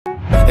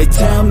They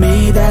tell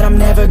me that I'm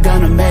never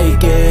gonna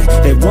make it.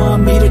 They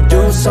want me to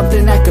do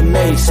something that could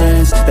make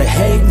sense. They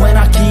hate when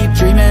I keep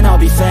dreaming I'll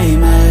be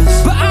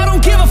famous, but I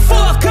don't give a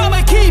fuck,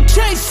 I'ma keep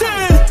chasing.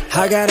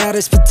 I got all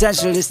this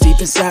potential that's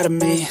deep inside of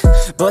me,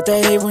 but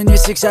they hate when you're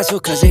successful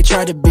cause they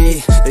try to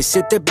be. They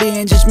sit there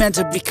being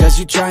judgmental because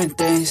you're trying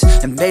things,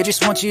 and they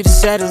just want you to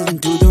settle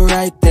and do the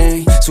right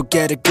thing. So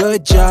get a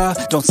good job,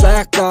 don't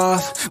slack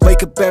off.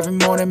 Wake up every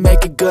morning,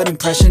 make a good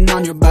impression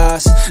on your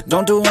boss.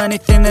 Don't do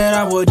anything that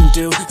I wouldn't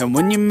do, and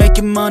when you're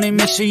making money,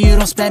 make sure you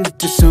don't spend it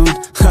too soon.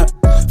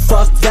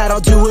 Fuck that, I'll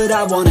do what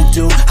I wanna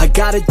do. I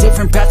got a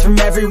different path from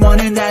everyone,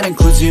 and that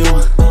includes you.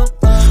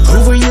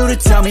 Who are you to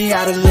tell me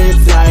how to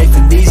live life?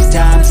 In these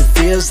times it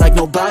feels like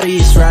nobody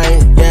is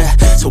right, yeah.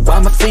 So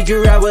I'ma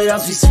figure out what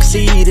else we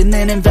succeed, and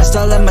then invest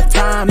all of my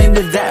time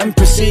into that and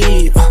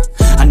proceed.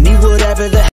 I need whatever the